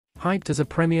Hyped as a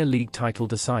Premier League title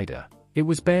decider, it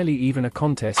was barely even a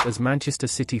contest as Manchester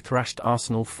City thrashed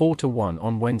Arsenal 4-1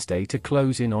 on Wednesday to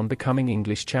close in on becoming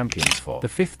English champions for the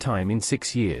 5th time in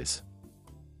 6 years.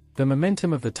 The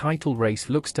momentum of the title race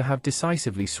looks to have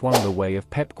decisively swung the way of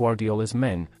Pep Guardiola's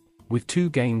men, with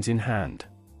 2 games in hand.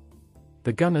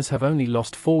 The Gunners have only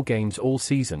lost 4 games all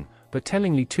season, but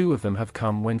tellingly 2 of them have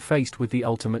come when faced with the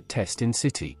ultimate test in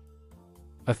City.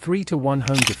 A 3-1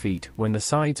 home defeat when the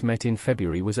sides met in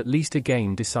February was at least a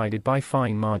game decided by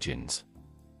fine margins.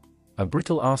 A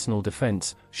brittle Arsenal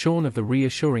defence, shorn of the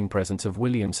reassuring presence of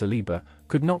William Saliba,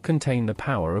 could not contain the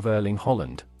power of Erling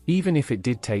Haaland, even if it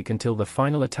did take until the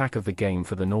final attack of the game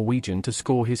for the Norwegian to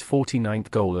score his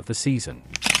 49th goal of the season.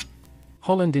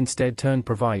 Haaland instead turned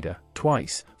provider,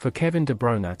 twice, for Kevin De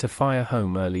Bruyne to fire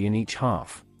home early in each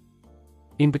half.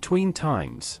 In between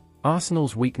times,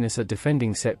 Arsenal's weakness at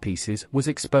defending set-pieces was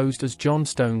exposed as John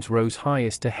Stones rose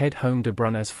highest to head home De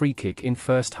Bruyne's free kick in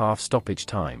first-half stoppage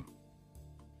time.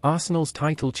 Arsenal's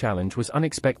title challenge was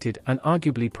unexpected and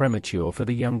arguably premature for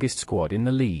the youngest squad in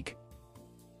the league.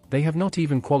 They have not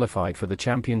even qualified for the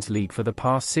Champions League for the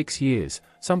past 6 years,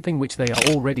 something which they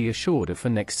are already assured of for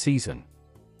next season.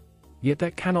 Yet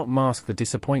that cannot mask the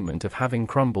disappointment of having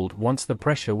crumbled once the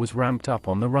pressure was ramped up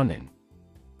on the run-in.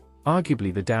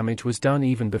 Arguably the damage was done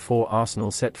even before Arsenal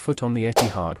set foot on the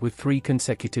Etihad with 3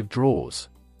 consecutive draws.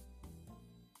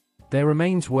 There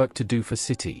remains work to do for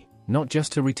City, not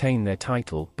just to retain their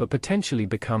title but potentially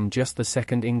become just the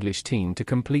second English team to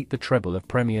complete the treble of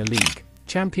Premier League,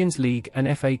 Champions League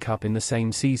and FA Cup in the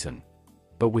same season.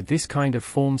 But with this kind of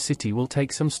form, City will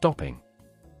take some stopping.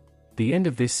 The end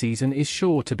of this season is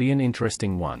sure to be an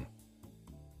interesting one.